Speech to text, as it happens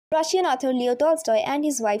Russian author Leo Tolstoy and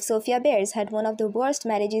his wife Sophia Behrs had one of the worst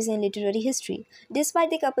marriages in literary history. Despite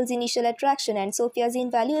the couple's initial attraction and Sophia's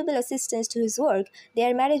invaluable assistance to his work,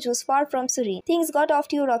 their marriage was far from serene. Things got off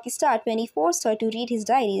to a rocky start when he forced her to read his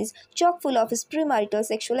diaries, chock full of his premarital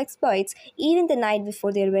sexual exploits, even the night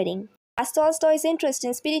before their wedding. As Tolstoy's interest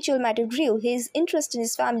in spiritual matter grew, his interest in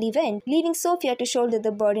his family waned, leaving Sophia to shoulder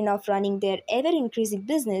the burden of running their ever-increasing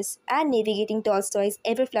business and navigating Tolstoy's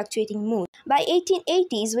ever-fluctuating mood. By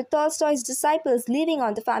 1880s, with Tolstoy's disciples living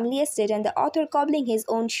on the family estate and the author cobbling his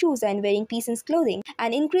own shoes and wearing peasant's clothing,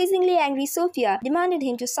 an increasingly angry Sophia demanded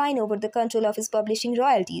him to sign over the control of his publishing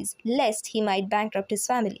royalties, lest he might bankrupt his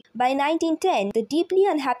family. By 1910, the deeply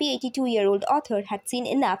unhappy 82-year-old author had seen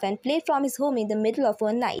enough and fled from his home in the middle of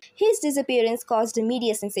one night. His disappearance caused a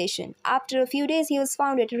media sensation. After a few days, he was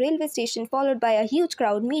found at a railway station followed by a huge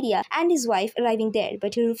crowd, media, and his wife arriving there,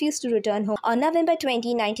 but he refused to return home. On November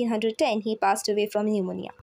 20, 1910, he passed away from pneumonia.